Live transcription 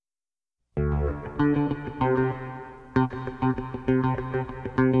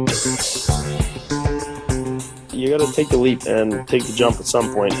you got to take the leap and take the jump at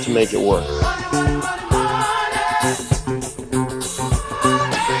some point to make it work.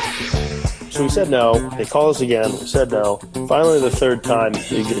 So we said no. They called us again. We said no. Finally, the third time,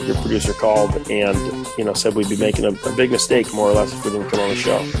 the producer called and said we'd be making a big mistake, more or less, if we didn't come on the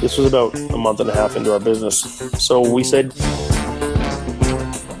show. This was about a month and a half into our business. So we said,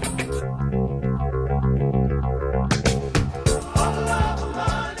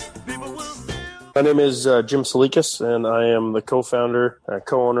 my name is Jim Salikas, and I am the co-founder and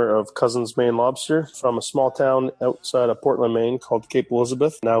co-owner of Cousins Maine Lobster from a small town outside of Portland, Maine called Cape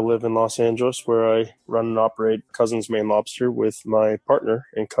Elizabeth. Now live in Los Angeles, where I run and operate Cousins Maine Lobster with my partner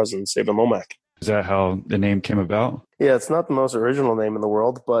and cousin, Sabin Lomack. Is that how the name came about? Yeah, it's not the most original name in the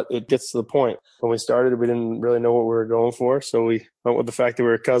world, but it gets to the point. When we started, we didn't really know what we were going for, so we went with the fact that we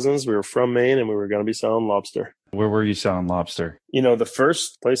were cousins, we were from Maine, and we were going to be selling lobster. Where were you selling lobster? The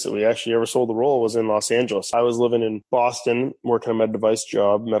first place that we actually ever sold the roll was in Los Angeles. I was living in Boston, working a med device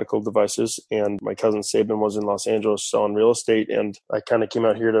job, medical devices, and my cousin Sabin was in Los Angeles selling real estate, and I kind of came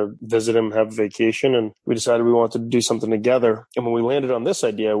out here to visit him, have a vacation, and we decided we wanted to do something together. And when we landed on this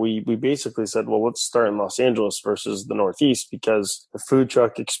idea, we basically said, well, let's start in Los Angeles versus the Northeast, because the food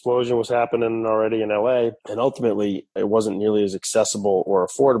truck explosion was happening already in LA, and ultimately it wasn't nearly as accessible or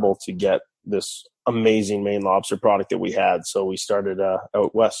affordable to get this amazing Maine lobster product that we had. So we started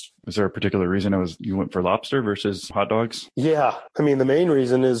out west. Was there a particular reason you went for lobster versus hot dogs? Yeah. I mean, the main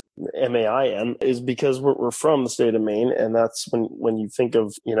reason is MAIN is because we're from the state of Maine. And that's when you think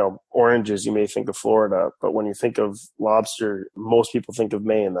of, oranges, you may think of Florida. But when you think of lobster, most people think of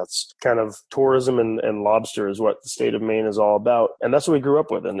Maine. That's kind of tourism and lobster is what the state of Maine is all about. And that's what we grew up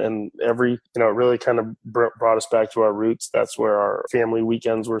with. And every, it really kind of brought us back to our roots. That's where our family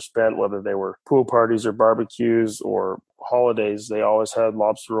weekends were spent, whether they were pool parties or barbecues or holidays. They always had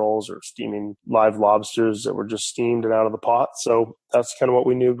lobster rolls or steaming live lobsters that were just steamed and out of the pot. So that's kind of what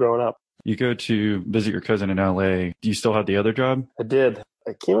we knew growing up. You go to visit your cousin in LA. Do you still have the other job? I did.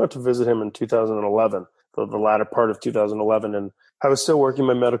 I came out to visit him in 2011, so the latter part of 2011. And I was still working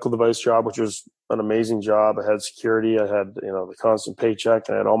my medical device job, which was an amazing job. I had security. I had, the constant paycheck.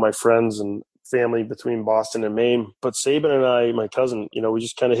 I had all my friends and family between Boston and Maine. But Sabin and I, my cousin, we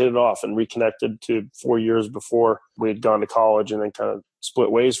just kind of hit it off and reconnected to 4 years before we had gone to college and then kind of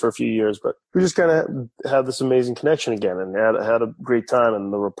split ways for a few years. But we just kind of had this amazing connection again and had a great time,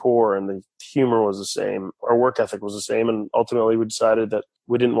 and the rapport and the humor was the same. Our work ethic was the same. And ultimately we decided that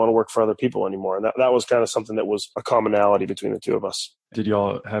we didn't want to work for other people anymore. And that was kind of something that was a commonality between the two of us. Did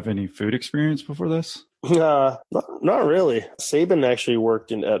y'all have any food experience before this? Not really. Sabin actually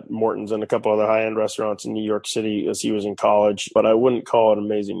worked at Morton's and a couple other high-end restaurants in New York City as he was in college, but I wouldn't call it an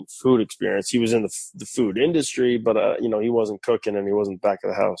amazing food experience. He was in the food industry, but he wasn't cooking and he wasn't back of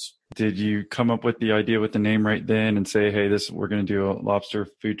the house. Did you come up with the idea with the name right then and say, hey, we're going to do a lobster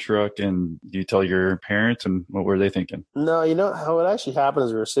food truck? And do you tell your parents, and what were they thinking? No, how it actually happened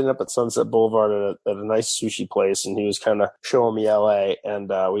is we were sitting up at Sunset Boulevard at a nice sushi place, and he was kind of showing me LA, and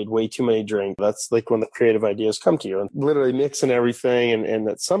we had way too many drinks. That's like when the creative ideas come to you, and literally mixing everything. And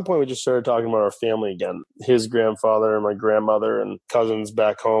at some point we just started talking about our family again, his grandfather and my grandmother and cousins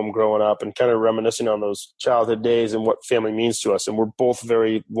back home growing up, and kind of reminiscing on those childhood days and what family means to us. And we're both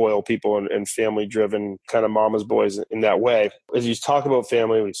very loyal people and family driven, kind of mama's boys in that way. As you talk about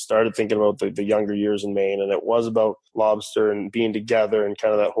family, we started thinking about the younger years in Maine, and it was about lobster and being together and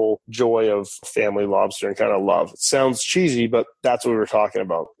kind of that whole joy of family lobster and kind of love. It sounds cheesy, but that's what we were talking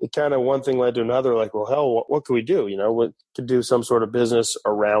about. It kind of one thing led to another, like, well, hell, what could we do? We could do some sort of business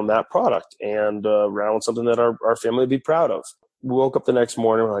around that product and around something that our family would be proud of. We woke up the next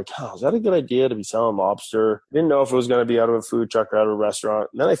morning, we're like, oh, is that a good idea to be selling lobster? Didn't know if it was going to be out of a food truck or out of a restaurant.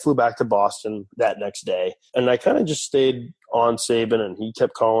 And then I flew back to Boston that next day, and I kind of just stayed on Sabin, and he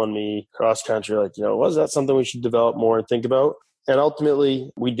kept calling me cross country, like, was that something we should develop more and think about? And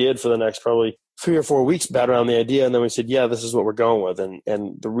ultimately we did for the next probably 3 or 4 weeks, bat around the idea. And then we said, yeah, this is what we're going with.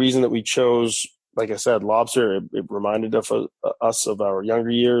 And the reason that we chose, like I said, lobster, it reminded us of our younger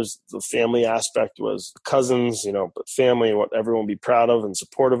years. The family aspect was cousins, but family and what everyone would be proud of and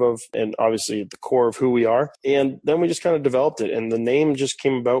supportive of, and obviously at the core of who we are. And then we just kind of developed it. And the name just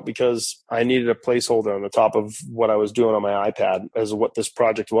came about because I needed a placeholder on the top of what I was doing on my iPad as what this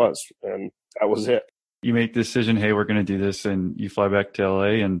project was. And that was it. You make the decision, hey, we're going to do this, and you fly back to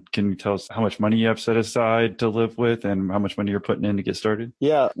LA. And can you tell us how much money you have set aside to live with and how much money you're putting in to get started?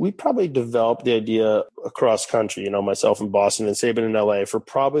 Yeah, we probably developed the idea across country, myself in Boston and Sabin in LA for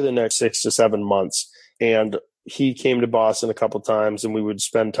probably the next 6 to 7 months. And he came to Boston a couple times, and we would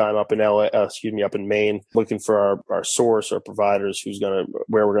spend time up in up in Maine, looking for our source, our providers,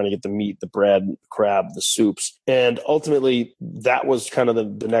 where we're gonna get the meat, the bread, the crab, the soups. And ultimately, that was kind of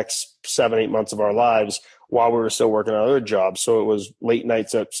the next 7-8 months of our lives while we were still working on other jobs. So it was late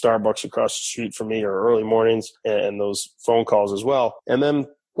nights at Starbucks across the street from me, or early mornings, and those phone calls as well. And then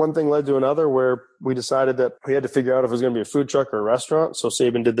one thing led to another, where we decided that we had to figure out if it was going to be a food truck or a restaurant. So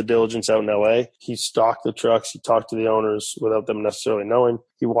Sabin did the diligence out in LA. He stocked the trucks. He talked to the owners without them necessarily knowing.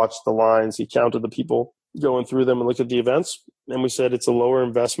 He watched the lines. He counted the people going through them and looked at the events. And we said it's a lower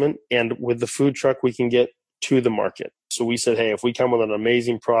investment. And with the food truck, we can get to the market. So we said, hey, if we come with an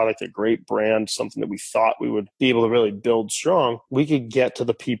amazing product, a great brand, something that we thought we would be able to really build strong, we could get to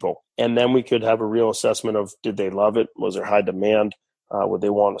the people. And then we could have a real assessment of, did they love it? Was there high demand? Would they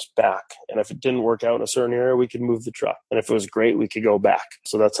want us back? And if it didn't work out in a certain area, we could move the truck. And if it was great, we could go back.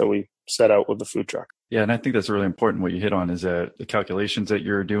 So that's how we set out with the food truck. Yeah, and I think that's really important. What you hit on is that the calculations that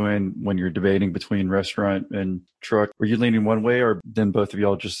you're doing when you're debating between restaurant and truck, were you leaning one way, or then both of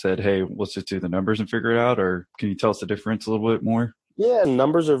y'all just said, hey, let's just do the numbers and figure it out? Or can you tell us the difference a little bit more? Yeah,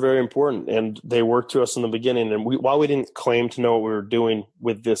 numbers are very important, and they worked to us in the beginning. And while we didn't claim to know what we were doing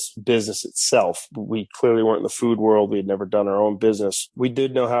with this business itself, we clearly weren't in the food world. We had never done our own business. We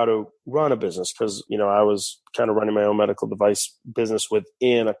did know how to run a business because, I was kind of running my own medical device business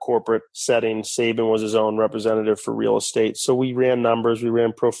within a corporate setting. Sabin was his own representative for real estate. So we ran numbers, we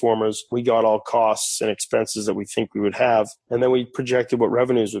ran pro formas, we got all costs and expenses that we think we would have. And then we projected what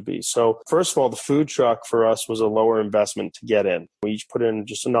revenues would be. So first of all, the food truck for us was a lower investment to get in. We each put in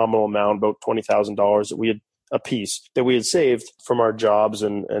just a nominal amount, about $20,000 that we had a piece that we had saved from our jobs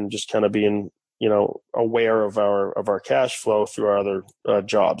and just kind of being aware of our cash flow through our other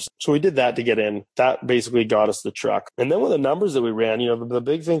jobs. So we did that to get in. That basically got us the truck. And then with the numbers that we ran, the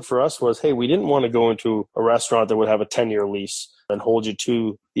big thing for us was, hey, we didn't want to go into a restaurant that would have a 10-year lease and hold you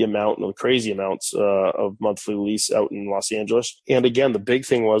to the amount and the crazy amounts of monthly lease out in Los Angeles. And again, the big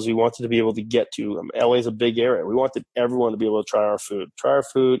thing was we wanted to be able to get to LA is a big area. We wanted everyone to be able to try our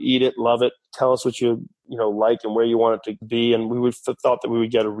food, eat it, love it, tell us what you like and where you want it to be. And we would thought that we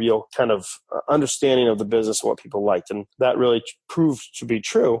would get a real kind of understanding of the business and what people liked. And that really proved to be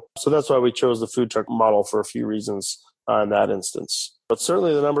true. So that's why we chose the food truck model for a few reasons in that instance. But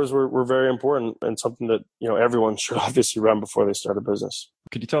certainly the numbers were very important and something that, everyone should obviously run before they start a business.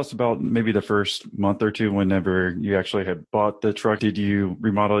 Could you tell us about maybe the first month or two whenever you actually had bought the truck? Did you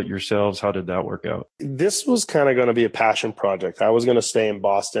remodel it yourselves? How did that work out? This was kind of going to be a passion project. I was going to stay in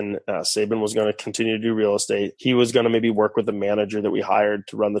Boston. Sabin was going to continue to do real estate. He was going to maybe work with the manager that we hired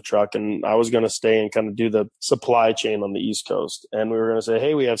to run the truck. And I was going to stay and kind of do the supply chain on the East Coast. And we were going to say,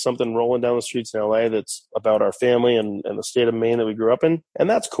 hey, we have something rolling down the streets in LA that's about our family and the state of Maine that we grew up in. And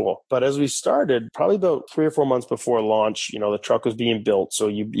that's cool. But as we started, probably about 3 or 4 months before launch, the truck was being built. So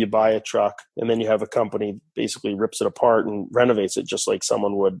you buy a truck and then you have a company basically rips it apart and renovates it just like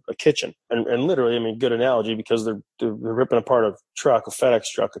someone would a kitchen. And literally, good analogy because they're ripping apart a truck, a FedEx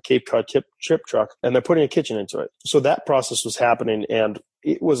truck, a Cape Cod chip truck, and they're putting a kitchen into it. So that process was happening, and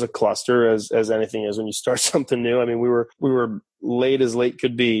it was a cluster as anything is when you start something new. We were late as late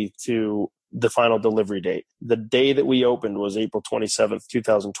could be to the final delivery date. The day that we opened was April 27th,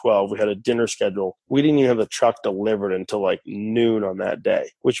 2012. We had a dinner schedule. We didn't even have the truck delivered until like noon on that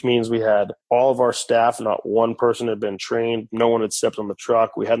day, which means we had all of our staff, not one person had been trained. No one had stepped on the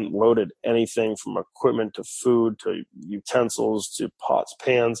truck. We hadn't loaded anything from equipment to food to utensils to pots,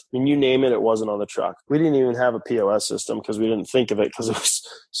 pans. You name it, it wasn't on the truck. We didn't even have a POS system because we didn't think of it because it was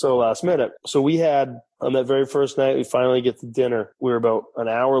so last minute. So we had on that very first night, we finally get to dinner. We were about an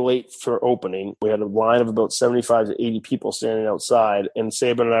hour late for opening. We had a line of about 75 to 80 people standing outside, and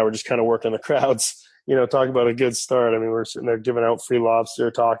Sabin and I were just kind of working the crowds, talking about a good start. We were sitting there giving out free lobster,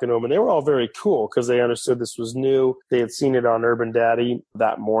 talking to them, and they were all very cool because they understood this was new. They had seen it on Urban Daddy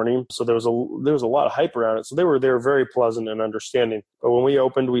that morning, so there was a lot of hype around it. So they were very pleasant and understanding. But when we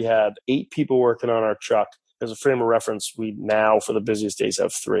opened, we had 8 people working on our truck. As a frame of reference, we now, for the busiest days,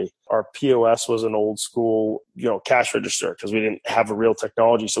 have 3. Our POS was an old school, cash register because we didn't have a real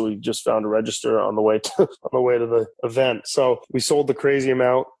technology. So we just found a register on the way to the event. So we sold the crazy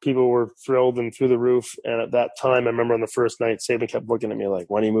amount. People were thrilled and through the roof. And at that time, I remember on the first night, Sabin kept looking at me like,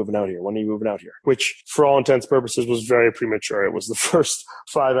 when are you moving out here? When are you moving out here? Which, for all intents and purposes, was very premature. It was the first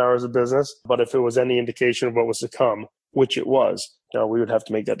 5 hours of business. But if it was any indication of what was to come, which it was, we would have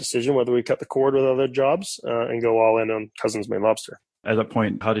to make that decision whether we cut the cord with other jobs and go all in on Cousins Maine Lobster. At that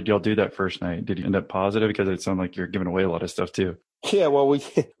point, how did y'all do that first night? Did you end up positive? Because it sounded like you're giving away a lot of stuff too. Yeah, well, we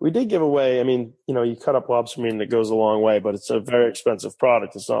we did give away. I mean, you cut up lobster meat and it goes a long way, but it's a very expensive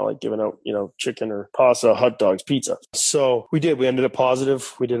product. It's not like giving out, chicken or pasta, hot dogs, pizza. So we did. We ended up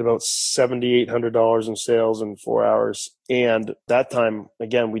positive. We did about $7,800 in sales in 4 hours. And that time,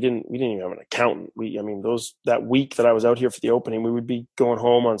 again, we didn't even have an accountant. That week that I was out here for the opening, we would be going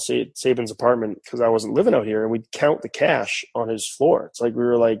home on Sabin's apartment because I wasn't living out here, and we'd count the cash on his floor. It's like we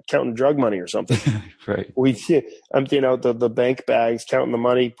were like counting drug money or something. Right. We emptying out the bank bags, counting the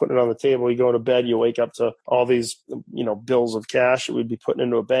money, putting it on the table. You go to bed, you wake up to all these, bills of cash that we'd be putting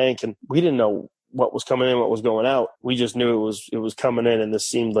into a bank. And we didn't know what was coming in, what was going out. We just knew it was coming in, and this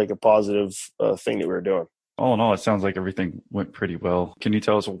seemed like a positive thing that we were doing. All in all, it sounds like everything went pretty well. Can you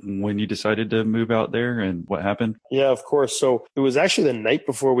tell us when you decided to move out there and what happened? Yeah, of course. So it was actually the night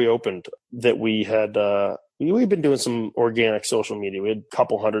before we opened that we had, we've been doing some organic social media. We had a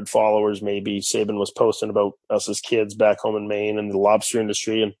couple hundred followers, maybe. Sabin was posting about us as kids back home in Maine and the lobster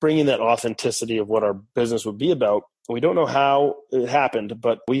industry and bringing that authenticity of what our business would be about. We don't know how it happened,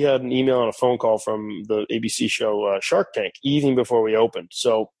 but we had an email and a phone call from the ABC show Shark Tank evening before we opened.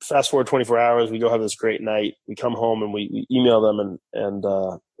 So fast forward 24 hours, we go have this great night. We come home and we email them and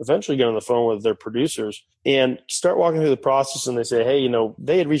eventually get on the phone with their producers and start walking through the process. And they say, hey,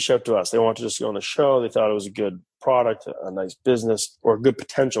 they had reached out to us. They wanted us to go on the show. They thought it was a good product, a nice business, or a good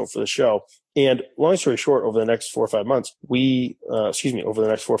potential for the show. And long story short, over the next 4 or 5 months, over the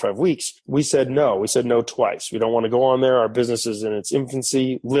next 4 or 5 weeks, we said no. We said no twice. We don't want to go on there. Our business is in its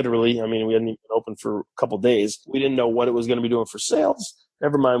infancy, literally. I mean, we hadn't even been open for a couple of days. We didn't know what it was going to be doing for sales.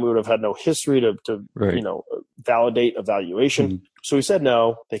 Never mind, we would have had no history to Right. Validate a valuation. Mm-hmm. So we said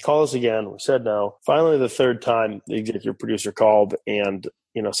no. They called us again. We said no. Finally, the third time, the executive producer called and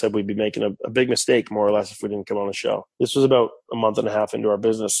said we'd be making a big mistake, more or less, if we didn't come on the show. This was about a month and a half into our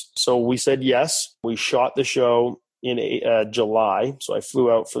business. So we said yes. We shot the show in July. So I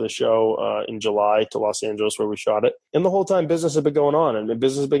flew out for the show in July to Los Angeles where we shot it. And the whole time business had been going on and the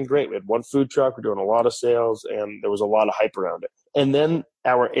business has been great. We had one food truck. We're doing a lot of sales and there was a lot of hype around it. And then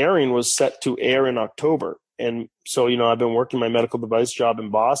our airing was set to air in October. And so, I've been working my medical device job in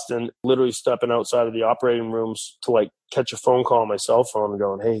Boston, literally stepping outside of the operating rooms to catch a phone call on my cell phone and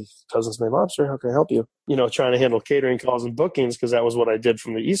going, hey, Cousins Made Lobster, how can I help you? Trying to handle catering calls and bookings because that was what I did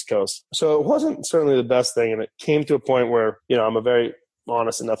from the East Coast. So it wasn't certainly the best thing. And it came to a point where, I'm a very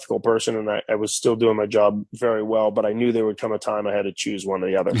honest and ethical person and I was still doing my job very well, but I knew there would come a time I had to choose one or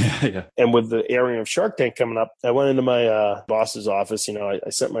the other. Yeah. And with the airing of Shark Tank coming up, I went into my boss's office. I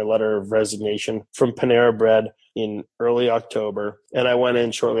sent my letter of resignation from Panera Bread in early October. And I went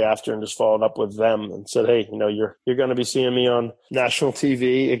in shortly after and just followed up with them and said, hey, you're going to be seeing me on national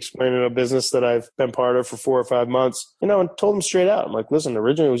TV explaining a business that I've been part of for 4 or 5 months, and told them straight out. I'm like, listen,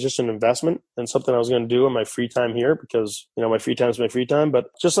 originally it was just an investment and something I was going to do in my free time here because, my free time is my free time. But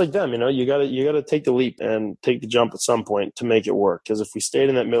just like them, you got to take the leap and take the jump at some point to make it work. Because if we stayed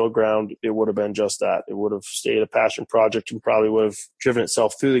in that middle ground, it would have been just that. It would have stayed a passion project and probably would have driven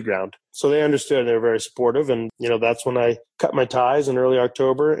itself through the ground. So they understood. They were very supportive. And, that's when I cut my ties in early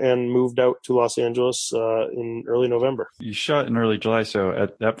October and moved out to Los Angeles in early November. You shot in early July. So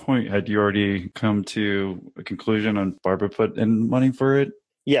at that point, had you already come to a conclusion on Barbara put in money for it?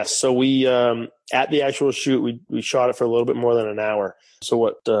 Yes. So we, at the actual shoot, we shot it for a little bit more than an hour. So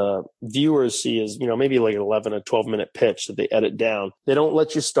what viewers see is, maybe like an 11 or 12 minute pitch that they edit down. They don't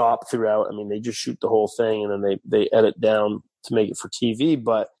let you stop throughout. I mean, they just shoot the whole thing and then they edit down to make it for TV.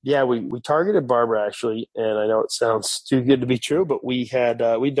 But yeah, we targeted Barbara actually. And I know it sounds too good to be true, but we'd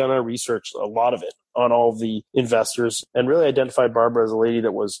done our research, a lot of it, on all of the investors and really identified Barbara as a lady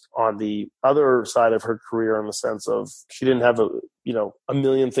that was on the other side of her career in the sense of she didn't have a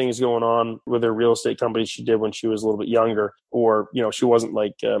million things going on with her real estate company she did when she was a little bit younger, or, she wasn't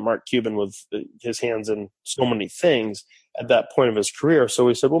like Mark Cuban with his hands in so many things at that point of his career. So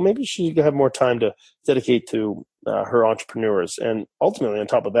we said, well, maybe she could have more time to dedicate to her entrepreneurs. And ultimately, on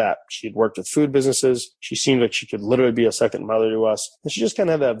top of that, she'd worked with food businesses. She seemed like she could literally be a second mother to us. And she just kind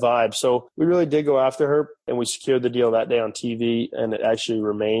of had that vibe. So we really did go after her and we secured the deal that day on TV. And it actually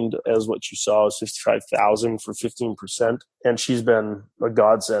remained as what you saw was $55,000 for 15%. And she's been a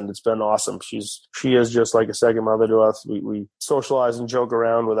godsend. It's been awesome. She is just like a second mother to us. We socialize and joke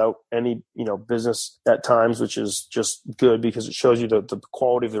around without any, business at times, which is just good because it shows you the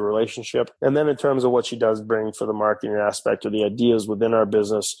quality of the relationship. And then in terms of what she does bring for the marketing aspect or the ideas within our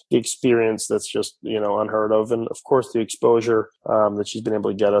business, the experience that's just, unheard of. And of course, the exposure that she's been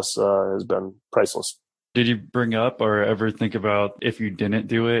able to get us has been priceless. Did you bring up or ever think about if you didn't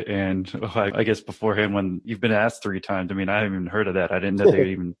do it? And I guess beforehand, when you've been asked 3 times, I mean, I haven't even heard of that. I didn't know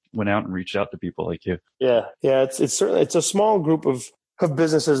they even went out and reached out to people like you. Yeah. Yeah. It's certainly, it's a small group of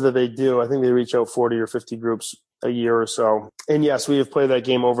businesses that they do. I think they reach out 40 or 50 groups a year or so. And yes, we have played that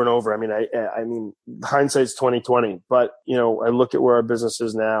game over and over. I mean, hindsight's 2020, but I look at where our business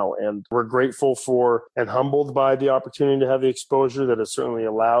is now, and we're grateful for and humbled by the opportunity to have the exposure that has certainly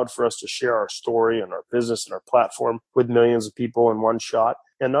allowed for us to share our story and our business and our platform with millions of people in one shot.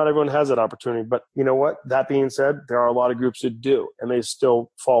 And not everyone has that opportunity. But you know what? That being said, there are a lot of groups that do, and they still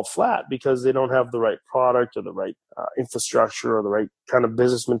fall flat because they don't have the right product or the right infrastructure or the right kind of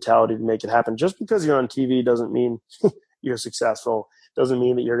business mentality to make it happen. Just because you're on TV doesn't mean you're successful. Doesn't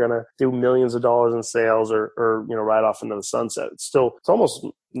mean that you're going to do millions of dollars in sales or ride off into the sunset. It's almost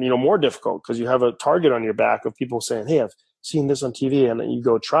more difficult because you have a target on your back of people saying, "Hey, I've seen this on TV," and then you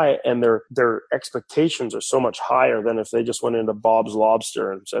go try it, and their expectations are so much higher than if they just went into Bob's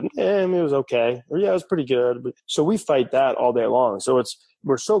Lobster and said, it was okay, or yeah, it was pretty good. So we fight that all day long. So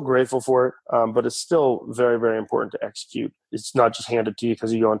we're so grateful for it, but it's still very, very important to execute. It's not just handed to you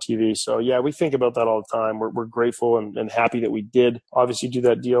because you go on TV. So yeah, we think about that all the time. We're grateful and happy that we did obviously do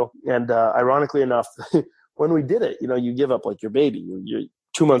that deal. And ironically enough, when we did it, you give up like your baby. You're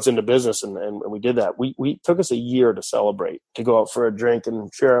 2 months into business, and we did that. We took us a year to celebrate, to go out for a drink and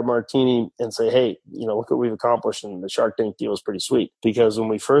share a martini and say, hey, look what we've accomplished. And the Shark Tank deal was pretty sweet, because when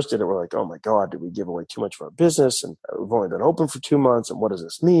we first did it, we're like, oh my God, did we give away too much of our business? And we've only been open for 2 months. And what does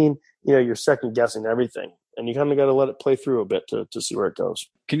this mean? You're second guessing everything, and you kind of got to let it play through a bit to see where it goes.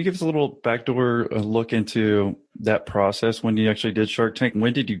 Can you give us a little backdoor look into that process when you actually did Shark Tank?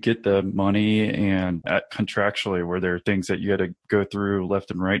 When did you get the money, and contractually, were there things that you had to go through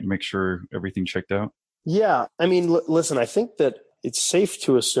left and right to make sure everything checked out? Yeah. I mean, listen, I think that it's safe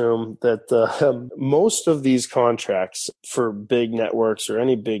to assume that most of these contracts for big networks or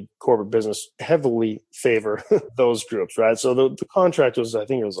any big corporate business heavily favor those groups, right? So the contract was, I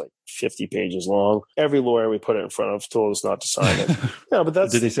think it was like 50 pages long. Every lawyer we put it in front of told us not to sign it. No, but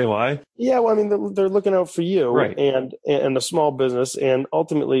that's... Did they say why? Yeah, well, I mean, they're looking out for you, right, and a small business. And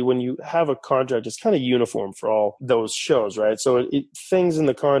ultimately, when you have a contract, it's kind of uniform for all those shows, right? So things in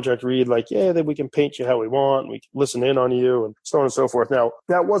the contract read like, yeah, that we can paint you how we want, and we can listen in on you, and so on and so forth. Now,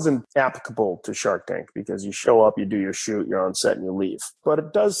 that wasn't applicable to Shark Tank, because you show up, you do your shoot, you're on set, and you leave. But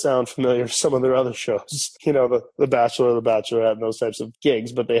it does sound familiar to some of their other shows, the Bachelor, the Bachelorette, and those types of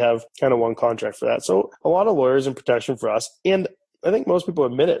gigs, but they have kind of one contract for that. So a lot of lawyers in protection for us. And I think most people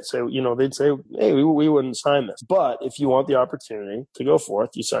admit it. So, they'd say, hey, we wouldn't sign this. But if you want the opportunity to go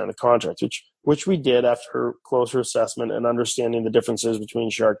forth, you sign the contract, which we did after closer assessment and understanding the differences between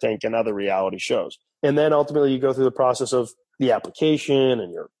Shark Tank and other reality shows. And then ultimately you go through the process of the application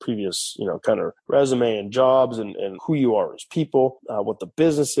and your previous, kind of resume and jobs and who you are as people, what the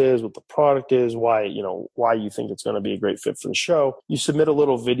business is, what the product is, why you think it's going to be a great fit for the show. You submit a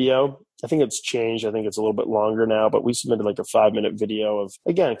little video. I think it's changed. I think it's a little bit longer now, but we submitted like a 5-minute video of,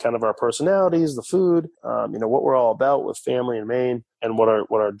 again, kind of our personalities, the food, what we're all about with family in Maine, and what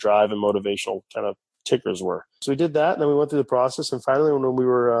our drive and motivational kind of tickers were. So we did that, and then we went through the process. And finally, when we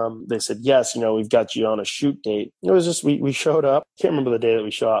were, they said, yes, we've got you on a shoot date. It was just, we showed up. I can't remember the day that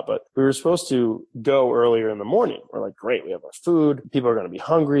we shot, but we were supposed to go earlier in the morning. We're like, great, we have our food. People are going to be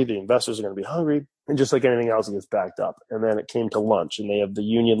hungry. The investors are going to be hungry. And just like anything else, it gets backed up. And then it came to lunch, and they have the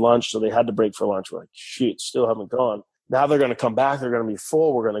union lunch. So they had to break for lunch. We're like, shoot, still haven't gone. Now they're going to come back. They're going to be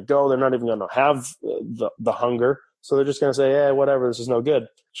full. We're going to go. They're not even going to have the hunger. So they're just going to say, yeah, whatever, this is no good.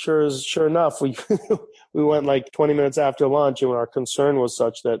 Sure enough, we we went like 20 minutes after lunch, and our concern was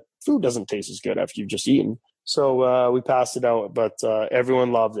such that food doesn't taste as good after you've just eaten. So we passed it out, but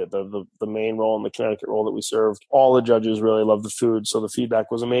everyone loved it. The main role and the Connecticut role that we served, all the judges really loved the food, so the feedback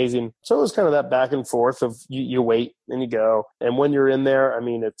was amazing. So it was kind of that back and forth of you wait and you go. And when you're in there, I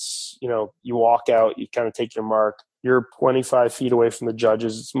mean, it's, you walk out, you kind of take your mark. You're 25 feet away from the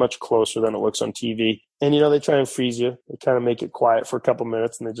judges. It's much closer than it looks on TV. And, they try and freeze you. They kind of make it quiet for a couple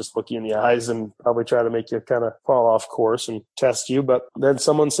minutes, and they just look you in the eyes and probably try to make you kind of fall off course and test you. But then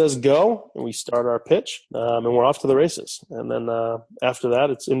someone says go, and we start our pitch, and we're off to the races. And then after that,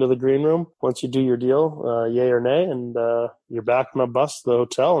 it's into the green room. Once you do your deal, yay or nay, and you're back on a bus to the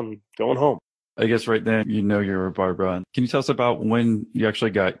hotel and going home. I guess right then, you're Barbara. Can you tell us about when you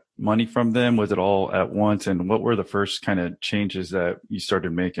actually got money from them? Was it all at once? And what were the first kind of changes that you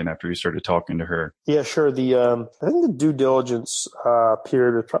started making after you started talking to her? Yeah, sure. I think the due diligence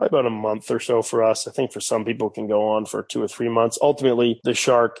period was probably about a month or so for us. I think for some people it can go on for 2 or 3 months. Ultimately, the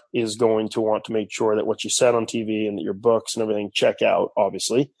shark is going to want to make sure that what you said on TV and that your books and everything check out,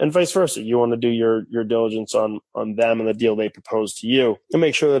 obviously, and vice versa. You want to do your diligence on them and the deal they propose to you and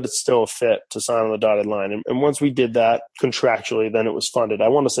make sure that it's still a fit to sign on the dotted line. And once we did that contractually, then it was funded. I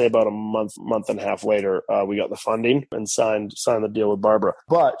want to say about a month and a half later, we got the funding and signed the deal with Barbara.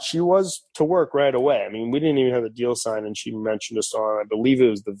 But she was to work right away. I mean, we didn't even have the deal signed, and she mentioned us on, I believe it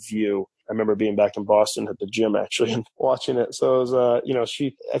was The View. I remember being back in Boston at the gym actually and watching it. So it was,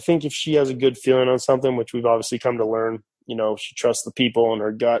 I think if she has a good feeling on something, which we've obviously come to learn, she trusts the people and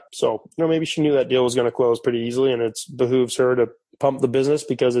her gut. So, maybe she knew that deal was going to close pretty easily, and it behooves her to pump the business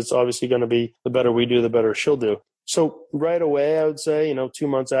because it's obviously going to be the better we do, the better she'll do. So right away, I would say, 2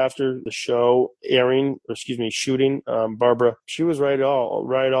 months after the show shooting, Barbara, she was right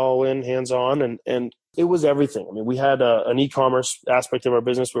all in, hands on, and it was everything. I mean, we had an e-commerce aspect of our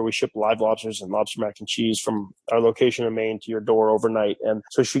business where we ship live lobsters and lobster mac and cheese from our location in Maine to your door overnight. And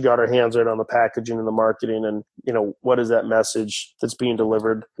so she got her hands right on the packaging and the marketing and, what is that message that's being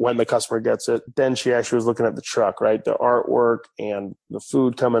delivered when the customer gets it. Then she actually was looking at the truck, right? The artwork and the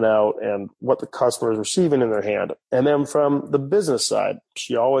food coming out and what the customer is receiving in their hand. And then from the business side,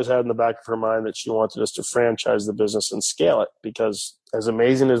 she always had in the back of her mind that she wanted us to franchise the business and scale it because as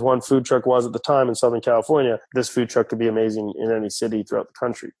amazing as one food truck was at the time in Southern California, this food truck could be amazing in any city throughout the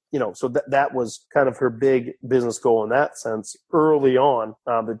country. So that was kind of her big business goal in that sense early on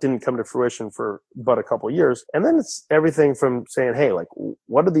that didn't come to fruition for but a couple of years. And then it's everything from saying, hey, like,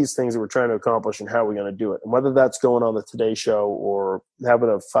 what are these things that we're trying to accomplish and how are we going to do it? And whether that's going on the Today Show or having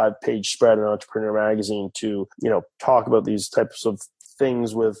a 5-page spread in Entrepreneur Magazine to, talk about these types of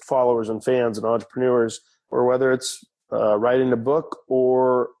things with followers and fans and entrepreneurs, or whether it's writing a book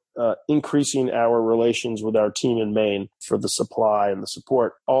or increasing our relations with our team in Maine for the supply and the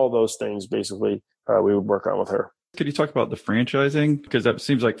support, all those things basically we would work on with her. Could you talk about the franchising? Because that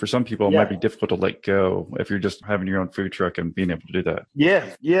seems like for some people it might be difficult to let go if you're just having your own food truck and being able to do that.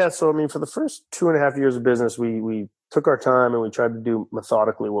 Yeah. So, for the first 2.5 years of business, we took our time and we tried to do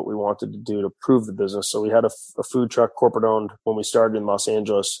methodically what we wanted to do to prove the business. So we had a food truck corporate owned when we started in Los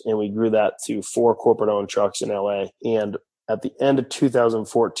Angeles, and we grew that to 4 corporate owned trucks in LA. And at the end of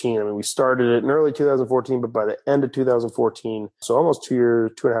 2014, we started it in early 2014, but by the end of 2014, so almost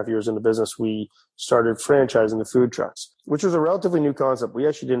 2.5 years into business, we started franchising the food trucks, which was a relatively new concept. We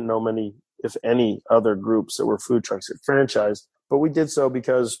actually didn't know many, if any, other groups that were food trucks that franchised. But we did so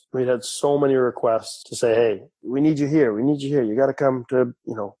because we had so many requests to say, hey, we need you here. We need you here. You got to come to,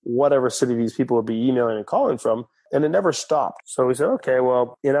 whatever city these people would be emailing and calling from. And it never stopped. So we said, okay,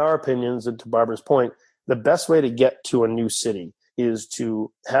 well, in our opinions, and to Barbara's point, the best way to get to a new city is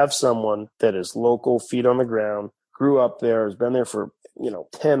to have someone that is local, feet on the ground, grew up there, has been there for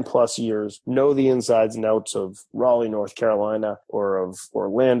 10 plus years, know the insides and outs of Raleigh, North Carolina, or of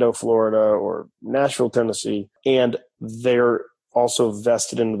Orlando, Florida, or Nashville, Tennessee. And they're also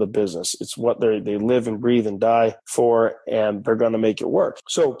vested into the business. It's what they live and breathe and die for, and they're going to make it work.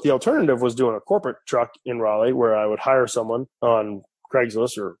 So the alternative was doing a corporate truck in Raleigh where I would hire someone on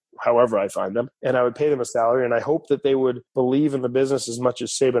Craigslist or however I find them, and I would pay them a salary. And I hope that they would believe in the business as much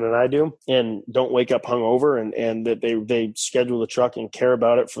as Saban and I do and don't wake up hungover and that they schedule the truck and care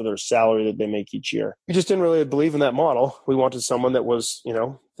about it for their salary that they make each year. We just didn't really believe in that model. We wanted someone that was,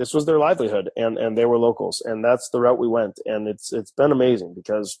 this was their livelihood and they were locals. And that's the route we went. And it's been amazing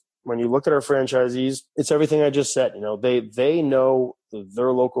because when you look at our franchisees, it's everything I just said. They know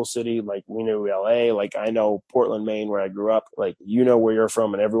their local city, like we knew LA, like I know Portland, Maine, where I grew up, like where you're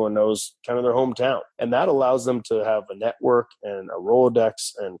from, and everyone knows kind of their hometown. And that allows them to have a network and a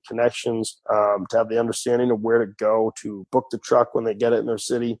Rolodex and connections, to have the understanding of where to go to book the truck when they get it in their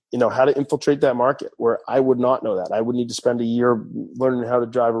city, how to infiltrate that market where I would not know that. I would need to spend a year learning how to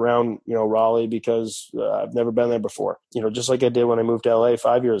drive around, Raleigh because I've never been there before, just like I did when I moved to LA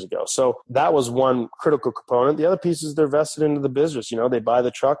 5 years ago. So that was one critical component. The other piece is they're vested into the business. They buy the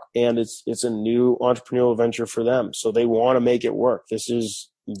truck and it's a new entrepreneurial venture for them. So they want to make it work. This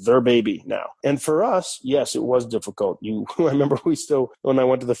is their baby now. And for us, yes, it was difficult. I remember when I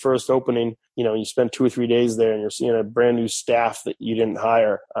went to the first opening, you spend 2 or 3 days there and you're seeing a brand new staff that you didn't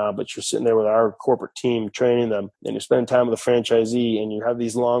hire, but you're sitting there with our corporate team training them, and you're spending time with the franchisee, and you have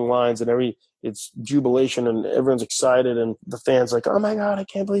these long lines and it's jubilation and everyone's excited and the fans like, oh my God, I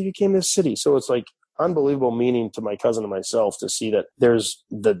can't believe you came to this city. So it's like unbelievable meaning to my cousin and myself to see that there's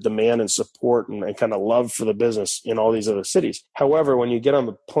the demand and support and kind of love for the business in all these other cities. However, when you get on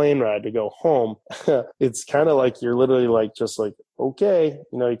the plane ride to go home, it's kind of like you're literally like, just like, okay,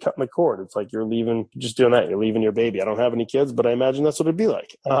 you cut my cord. It's like you're leaving, just doing that. You're leaving your baby. I don't have any kids, but I imagine that's what it'd be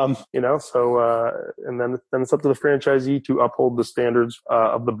like. And then it's up to the franchisee to uphold the standards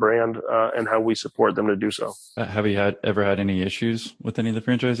of the brand and how we support them to do so. Have you ever had any issues with any of the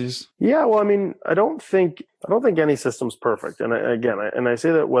franchisees? Yeah, well, I mean, I don't think any system's perfect. And I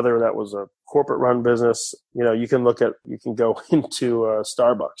say that whether that was a corporate run business, you can go into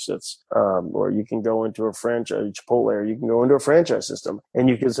Starbucks, or you can go into a franchise, Chipotle, or you can go into a franchise system, and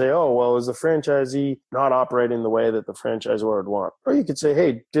you can say, oh, well, is the franchisee not operating the way that the franchisor would want? Or you could say,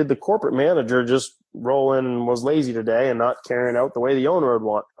 hey, did the corporate manager just roll in and was lazy today and not carrying out the way the owner would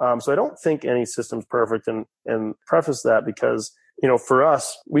want? So I don't think any system's perfect, and preface that because, for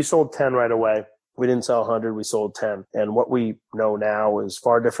us, we sold 10 right away. We didn't sell 100, we sold 10. And what we know now is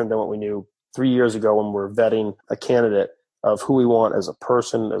far different than what we knew 3 years ago when we were vetting a candidate of who we want as a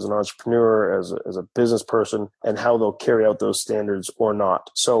person, as an entrepreneur, as a business person, and how they'll carry out those standards or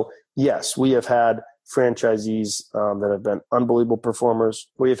not. So yes, we have had franchisees that have been unbelievable performers.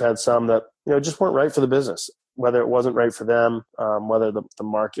 We have had some that, just weren't right for the business, whether it wasn't right for them, whether the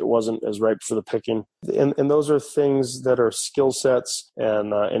market wasn't as ripe for the picking. And those are things that are skill sets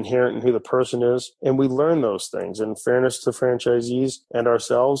and inherent in who the person is. And we learn those things. In fairness to franchisees and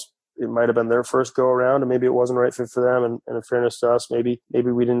ourselves, it might have been their first go around and maybe it wasn't right fit for them. And in fairness to us, maybe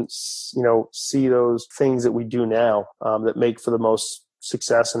we didn't, see those things that we do now that make for the most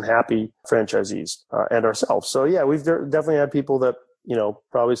success and happy franchisees and ourselves. So yeah, we've definitely had people that,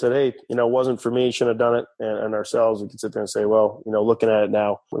 probably said, hey, it wasn't for me, shouldn't have done it. And ourselves, we can sit there and say, well, looking at it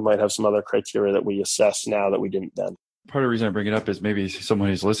now, we might have some other criteria that we assess now that we didn't then. Part of the reason I bring it up is maybe someone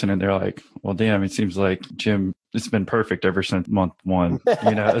who's listening, they're like, well, damn, it seems like Jim, it's been perfect ever since month one,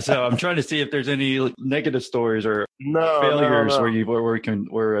 So I'm trying to see if there's any negative stories or failures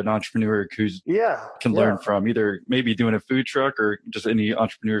where an entrepreneur can learn from, either maybe doing a food truck or just any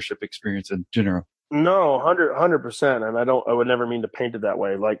entrepreneurship experience in general. No, 100%. And I would never mean to paint it that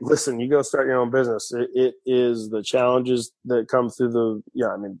way. Like, listen, you go start your own business. It is the challenges that come through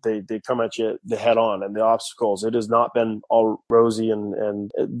they come at you the head on, and the obstacles. It has not been all rosy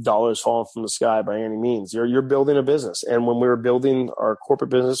and dollars falling from the sky by any means. You're building a business. And when we were building our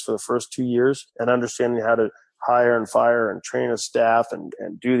corporate business for the first 2 years and understanding how to hire and fire and train a staff and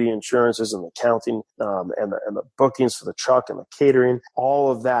do the insurances and the accounting and the bookings for the truck and the catering,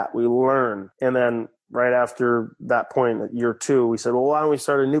 all of that we learn. And then right after that point, at year 2, we said, well, why don't we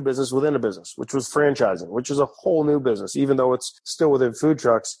start a new business within a business, which was franchising, which is a whole new business. Even though it's still within food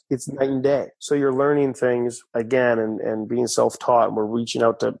trucks, it's night and day. So you're learning things again and being self-taught. And we're reaching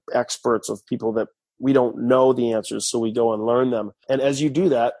out to experts of people that we don't know the answers, so we go and learn them. And as you do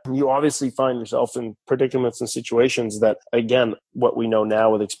that, you obviously find yourself in predicaments and situations that, again, what we know now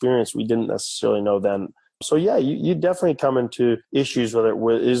with experience, we didn't necessarily know then. So yeah, you definitely come into issues, whether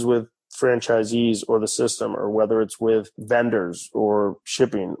it is with franchisees or the system, or whether it's with vendors or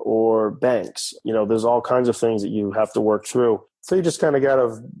shipping or banks. There's all kinds of things that you have to work through. So you just kind of got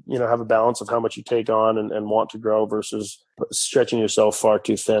to, have a balance of how much you take on and want to grow versus stretching yourself far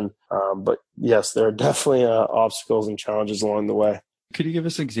too thin. But yes, there are definitely obstacles and challenges along the way. Could you give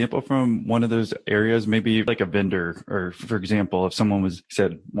us an example from one of those areas, maybe like a vendor, or for example, if someone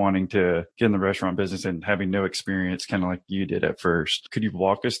said wanting to get in the restaurant business and having no experience, kind of like you did at first? Could you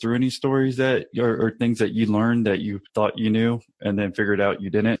walk us through any stories that or things that you learned that you thought you knew and then figured out you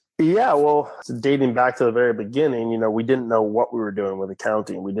didn't? Yeah, well, dating back to the very beginning, we didn't know what we were doing with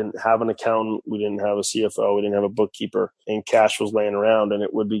accounting. We didn't have an accountant. We didn't have a CFO. We didn't have a bookkeeper, and cash was laying around and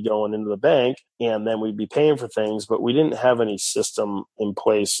it would be going into the bank, and then we'd be paying for things, but we didn't have any system in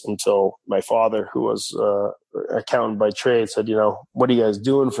place until my father, who was accountant by trade, said, what are you guys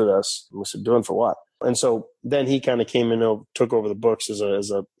doing for this? And we said, doing for what? And so then he kind of came in and took over the books as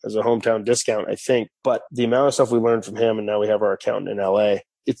a hometown discount, I think. But the amount of stuff we learned from him, and now we have our accountant in LA.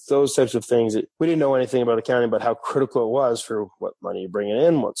 It's those types of things that we didn't know anything about accounting, but how critical it was for what money you're bringing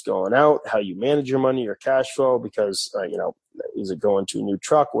in, what's going out, how you manage your money, your cash flow, because, is it going to a new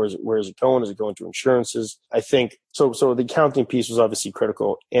truck? Where is it going? Is it going to insurances? I think so. So the accounting piece was obviously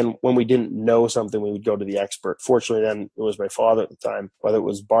critical. And when we didn't know something, we would go to the expert. Fortunately, then it was my father at the time, whether it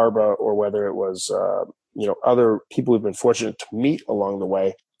was Barbara or whether it was, other people we've been fortunate to meet along the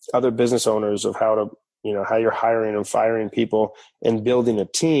way, other business owners of how you're hiring and firing people and building a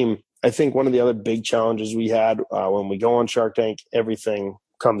team. I think one of the other big challenges we had when we go on Shark Tank, everything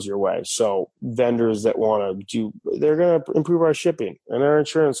comes your way. So vendors that want to they're going to improve our shipping and our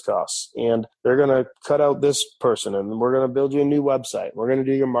insurance costs, and they're going to cut out this person, and we're going to build you a new website. We're going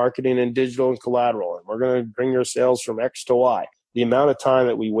to do your marketing and digital and collateral, and we're going to bring your sales from X to Y. The amount of time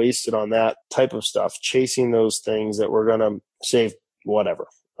that we wasted on that type of stuff, chasing those things that we're going to save whatever,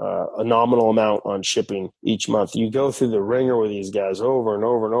 a nominal amount on shipping each month. You go through the ringer with these guys over and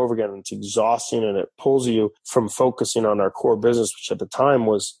over and over again, and it's exhausting, and it pulls you from focusing on our core business, which at the time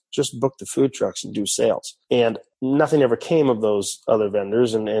was just book the food trucks and do sales. And nothing ever came of those other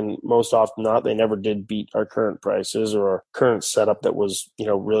vendors, and most often not, they never did beat our current prices or our current setup that was,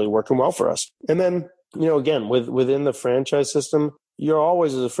 really working well for us. And then, again, within the franchise system, you're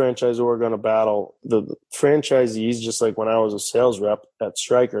always, as a franchisor, going to battle the franchisees, just like when I was a sales rep at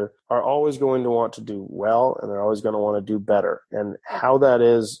Stryker, are always going to want to do well, and they're always going to want to do better. And how that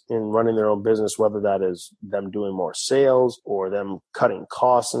is in running their own business, whether that is them doing more sales or them cutting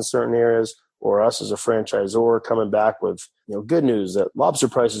costs in certain areas, or us as a franchisor coming back with, good news that lobster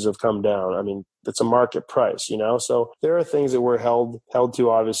prices have come down. I mean, it's a market price, So there are things that we're held to,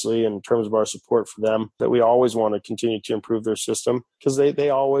 obviously, in terms of our support for them, that we always want to continue to improve their system, because they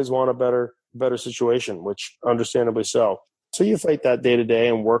always want a better situation, which understandably so. So you fight that day to day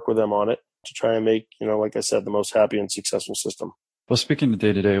and work with them on it to try and make, like I said, the most happy and successful system. Well, speaking of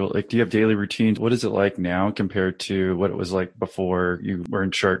day to day, do you have daily routines? What is it like now compared to what it was like before you were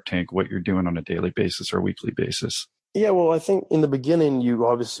in Shark Tank, what you're doing on a daily basis or weekly basis? Yeah, well, I think in the beginning, you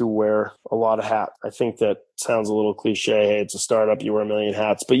obviously wear a lot of hats. I think that sounds a little cliche. Hey, it's a startup, you wear a million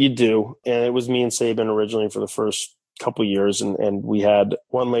hats, but you do. And it was me and Saban originally for the first couple years. And we had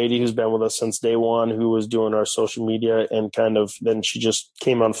one lady who's been with us since day one, who was doing our social media, and then she just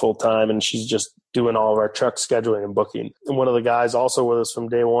came on full time, and she's just doing all of our truck scheduling and booking. And one of the guys also with us from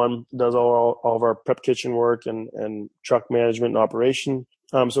day one does all of our prep kitchen work and truck management and operation.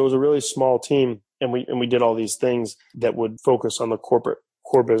 So it was a really small team. And we did all these things that would focus on the corporate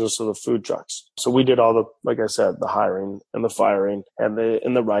core business of the food trucks. So we did all the, like I said, the hiring and the firing and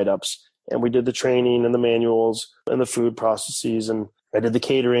the write-ups. And we did the training and the manuals and the food processes. And I did the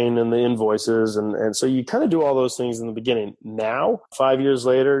catering and the invoices. And so you kind of do all those things in the beginning. Now, 5 years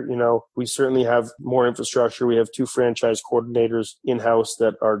later, we certainly have more infrastructure. We have 2 franchise coordinators in-house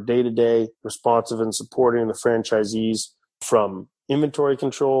that are day-to-day responsive and supporting the franchisees, from inventory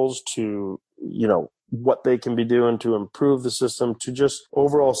controls to what they can be doing to improve the system, to just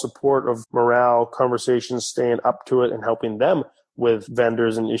overall support of morale, conversations, staying up to it, and helping them with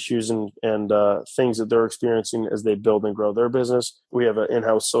vendors and issues and things that they're experiencing as they build and grow their business. We have an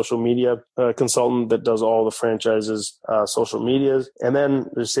in-house social media consultant that does all the franchises' social medias. And then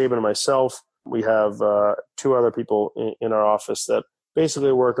there's Saban and myself. We have 2 other people in our office that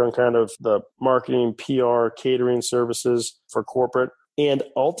basically work on kind of the marketing, PR, catering services for corporate. And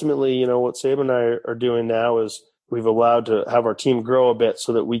ultimately, what Saban and I are doing now is we've allowed to have our team grow a bit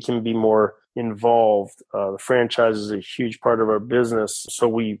so that we can be more involved. The franchise is a huge part of our business. So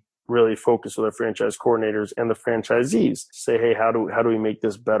we really focus with our franchise coordinators and the franchisees to say, hey, how do we make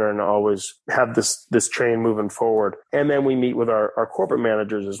this better and always have this train moving forward? And then we meet with our corporate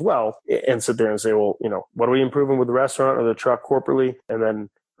managers as well and sit there and say, well, what are we improving with the restaurant or the truck corporately? And then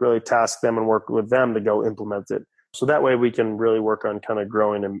really task them and work with them to go implement it. So that way we can really work on kind of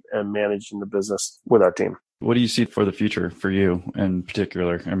growing and managing the business with our team. What do you see for the future for you in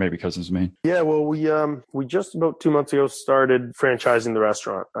particular, or maybe Cousins Maine? Yeah, well, we just about 2 months ago started franchising the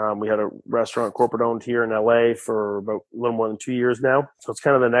restaurant. We had a restaurant corporate owned here in LA for about a little more than 2 years now. So it's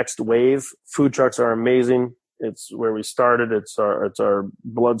kind of the next wave. Food trucks are amazing. It's where we started. It's our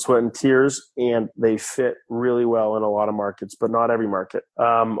blood, sweat, and tears, and they fit really well in a lot of markets, but not every market.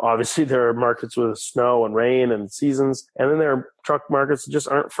 Obviously, there are markets with snow and rain and seasons, and then there are truck markets that just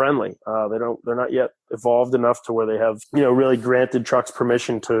aren't friendly. They're not yet evolved enough to where they have really granted trucks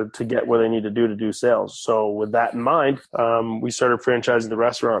permission to get where they need to do sales. So with that in mind, we started franchising the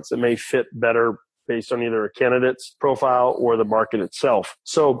restaurants that may fit better based on either a candidate's profile or the market itself.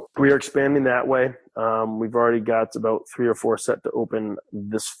 So we are expanding that way. We've already got about 3 or 4 set to open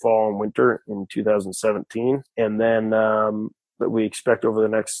this fall and winter in 2017. And then that we expect over the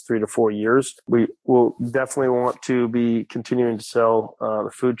next 3 to 4 years. We will definitely want to be continuing to sell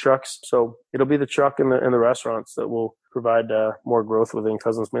the food trucks. So it'll be the truck and the restaurants that will provide more growth within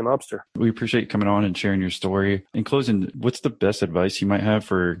Cousins Maine Lobster. We appreciate you coming on and sharing your story. In closing, what's the best advice you might have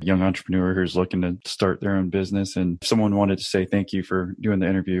for a young entrepreneur who's looking to start their own business? And if someone wanted to say thank you for doing the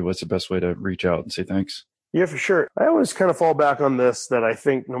interview, what's the best way to reach out and say thanks? Yeah, for sure. I always kind of fall back on this, that I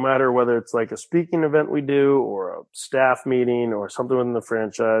think no matter whether it's like a speaking event we do or a staff meeting or something within the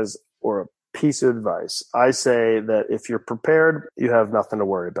franchise or a piece of advice. I say that if you're prepared, you have nothing to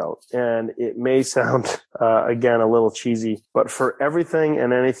worry about. And it may sound, again, a little cheesy, but for everything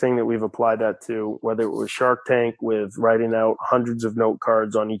and anything that we've applied that to, whether it was Shark Tank with writing out hundreds of note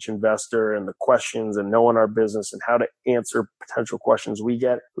cards on each investor and the questions and knowing our business and how to answer potential questions we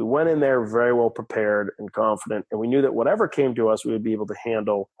get, we went in there very well prepared and confident. And we knew that whatever came to us, we would be able to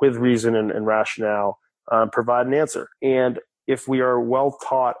handle with reason and rationale, provide an answer. And if we are well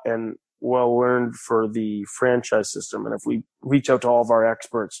taught and well learned for the franchise system, and if we reach out to all of our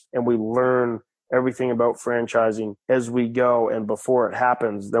experts and we learn everything about franchising as we go and before it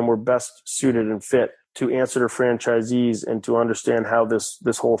happens, then we're best suited and fit to answer to franchisees and to understand how this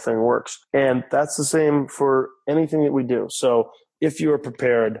whole thing works. And that's the same for anything that we do. So if you are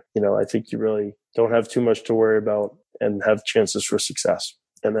prepared, I think you really don't have too much to worry about and have chances for success.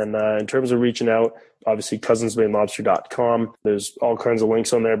 And then in terms of reaching out, obviously cousinsmainelobster.com. There's all kinds of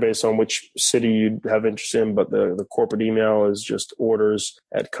links on there based on which city you'd have interest in, but the corporate email is just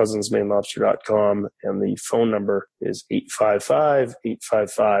orders@cousinsmainelobster.com. And the phone number is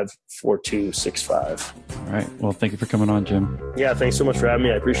 855-855-4265. All right. Well, thank you for coming on, Jim. Yeah, thanks so much for having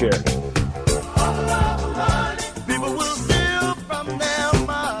me. I appreciate it.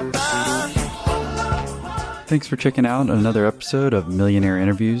 Thanks for checking out another episode of Millionaire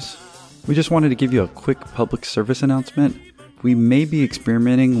Interviews. We just wanted to give you a quick public service announcement. We may be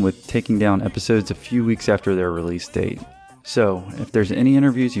experimenting with taking down episodes a few weeks after their release date. So if there's any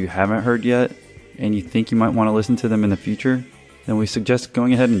interviews you haven't heard yet and you think you might want to listen to them in the future, then we suggest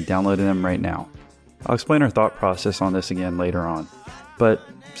going ahead and downloading them right now. I'll explain our thought process on this again later on. But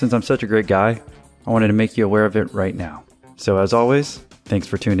since I'm such a great guy, I wanted to make you aware of it right now. So as always, thanks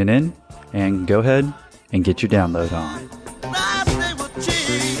for tuning in, and go ahead and get your download on.